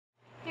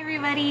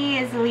everybody,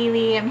 it's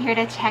Lily. I'm here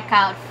to check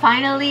out,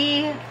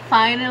 finally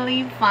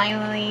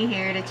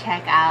here to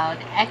check out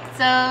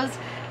EXO's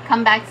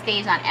comeback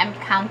stage on M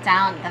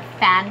Countdown, the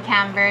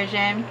Fancam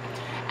version.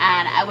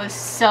 And I was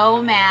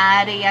so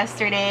mad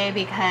yesterday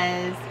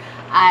because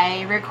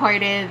I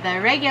recorded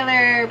the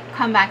regular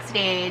comeback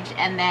stage,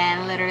 and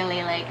then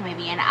literally like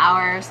maybe an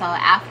hour or so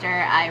after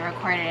I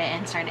recorded it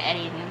and started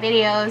editing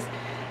videos,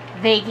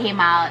 they came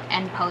out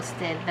and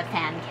posted the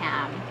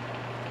Fancam.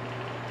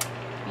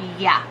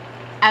 Yeah,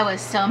 I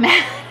was so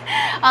mad.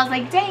 I was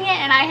like, dang it.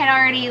 And I had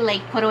already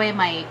like put away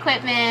my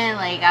equipment,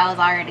 like I was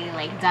already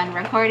like done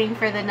recording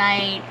for the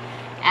night,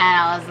 and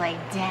I was like,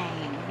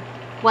 dang,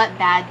 what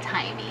bad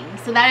timing.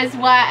 So that is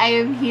why I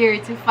am here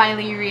to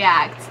finally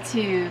react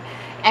to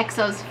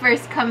EXO's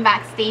first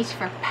comeback stage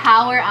for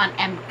Power on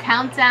M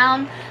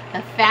Countdown,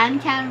 the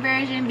Fancam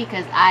version,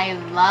 because I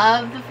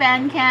love the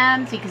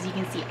Fancams because you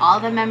can see all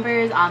the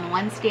members on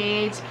one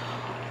stage.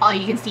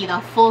 You can see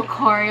the full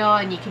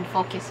choreo and you can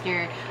focus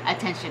your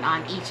attention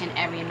on each and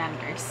every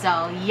member.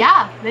 So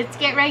yeah, let's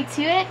get right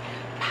to it.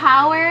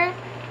 Power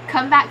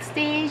comeback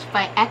stage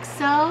by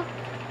EXO,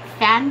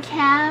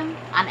 Fancam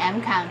on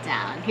M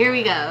Countdown. Here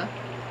we go.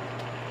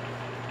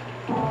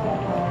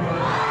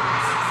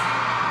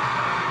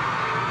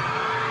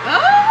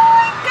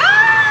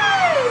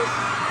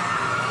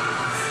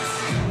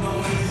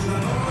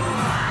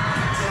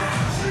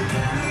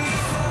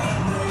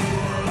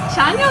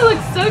 Chanyeol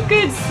looks so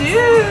good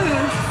too.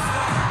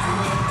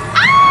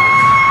 Ah!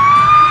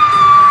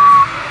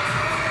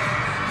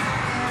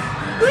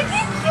 Look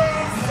at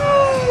Kyungsu.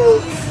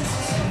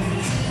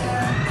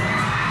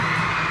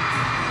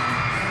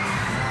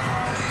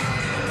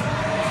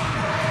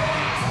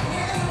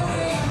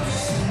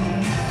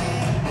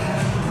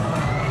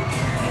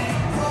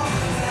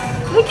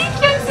 Look at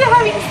Kyungsu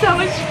having so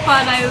much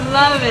fun. I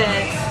love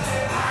it.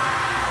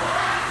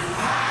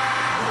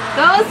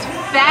 Those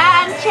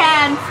fan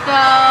chants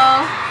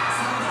though.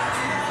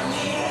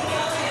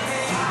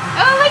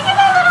 Oh, look at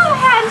that little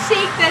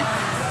handshake that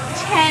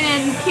Chen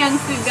and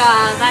Kyungsu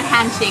got. Not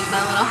handshake,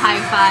 but a little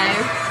high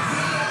five.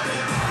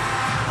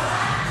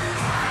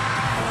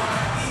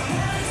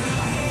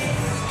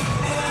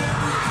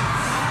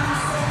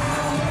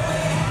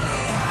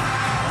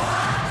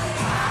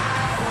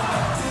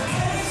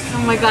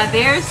 Oh my god,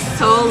 they are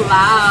so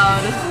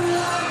loud.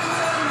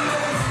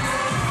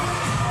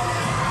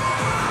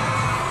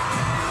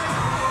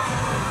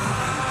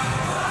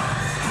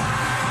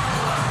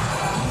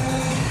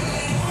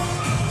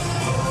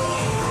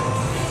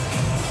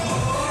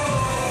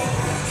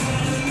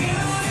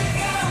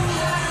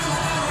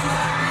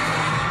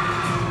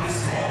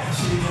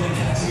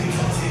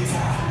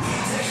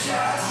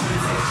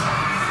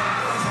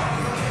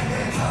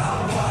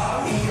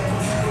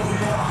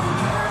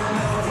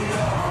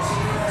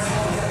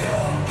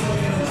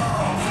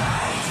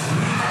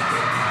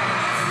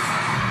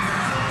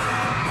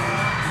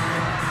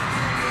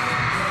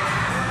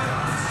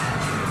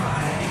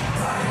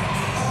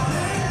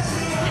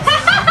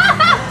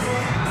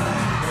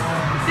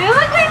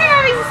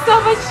 So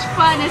much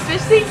fun,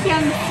 especially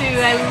Kyungsu.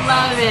 I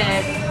love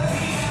it.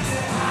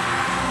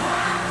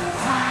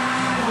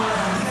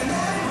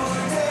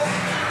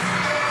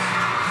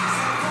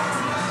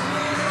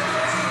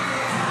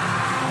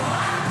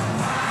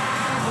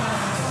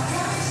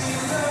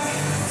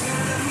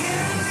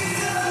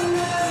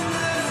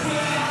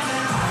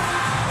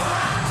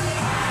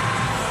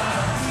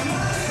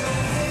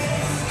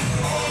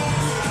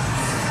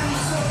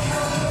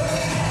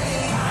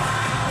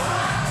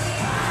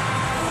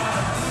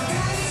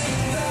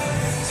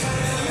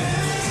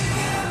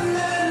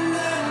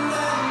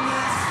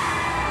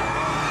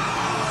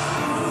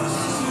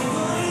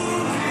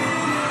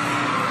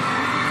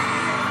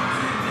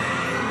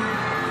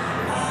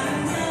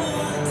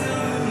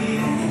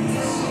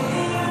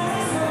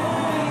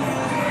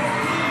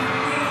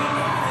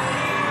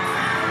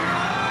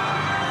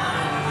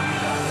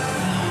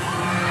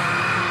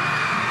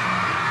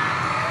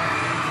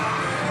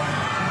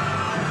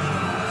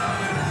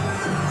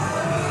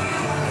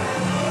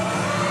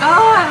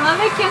 I love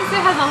that Kyungsu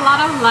has a lot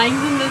of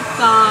lines in this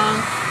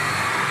song.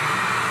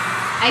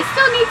 I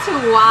still need to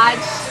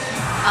watch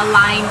a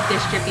line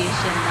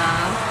distribution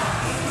though.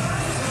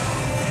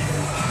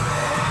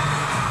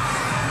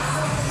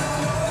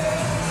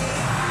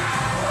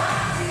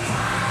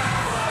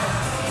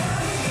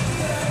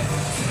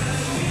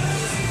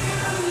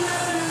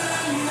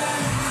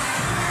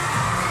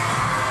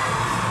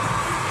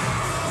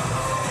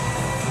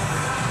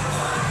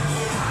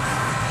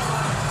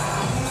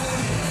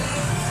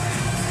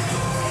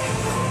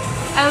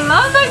 I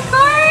love the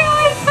choreo,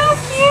 it's so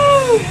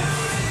cute!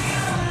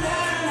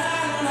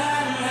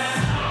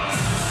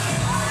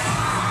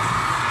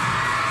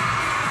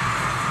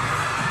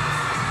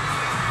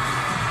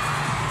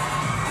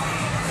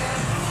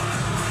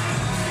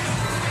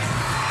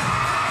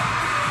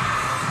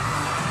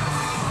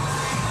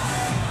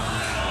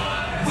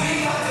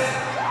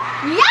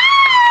 Yay!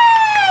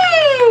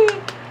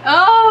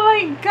 Oh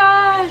my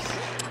gosh!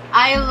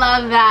 I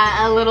love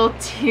that a little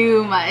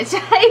too much,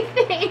 I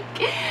think.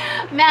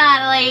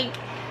 Man, like,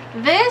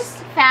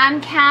 this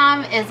fan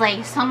cam is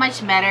like so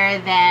much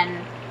better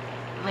than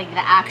like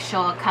the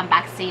actual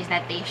comeback stage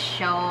that they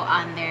show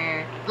on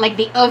their, like,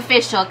 the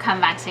official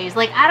comeback stage.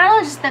 Like, I don't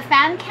know, just the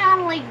fan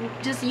cam, like,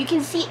 just you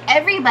can see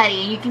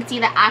everybody, and you can see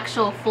the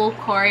actual full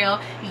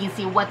choreo. You can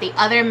see what the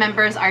other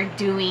members are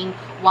doing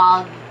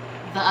while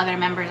the other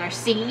members are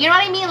singing, you know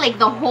what I mean, like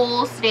the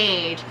whole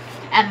stage.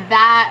 And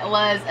that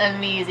was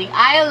amazing.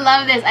 I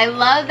love this. I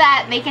love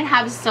that they can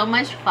have so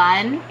much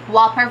fun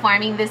while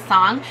performing this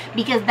song,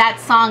 because that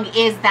song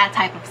is that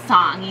type of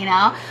song, you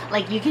know?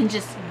 Like, you can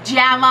just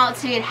jam out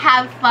to it,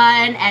 have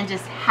fun, and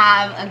just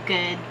have a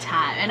good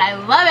time. And I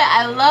love it.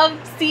 I love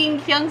seeing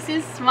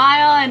Kyungsoo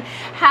smile and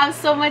have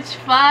so much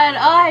fun. Oh,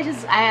 I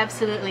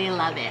absolutely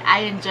love it.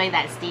 I enjoy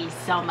that stage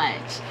so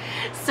much.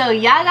 So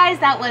yeah, guys,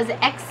 that was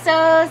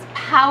EXO's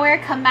Power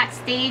Comeback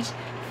Stage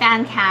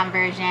fan cam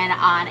version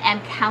on M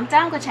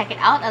Countdown. Go check it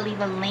out. I'll leave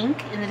a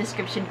link in the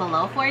description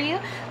below for you.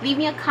 Leave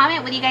me a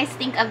comment. What do you guys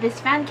think of this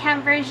fan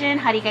cam version?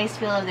 How do you guys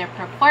feel of their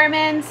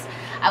performance?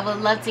 I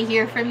would love to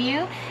hear from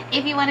you.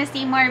 If you want to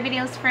see more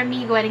videos from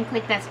me, go ahead and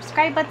click that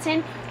subscribe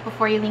button.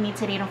 Before you leave me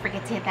today, don't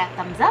forget to hit that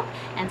thumbs up,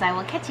 and I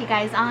will catch you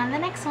guys on the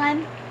next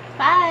one.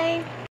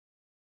 Bye!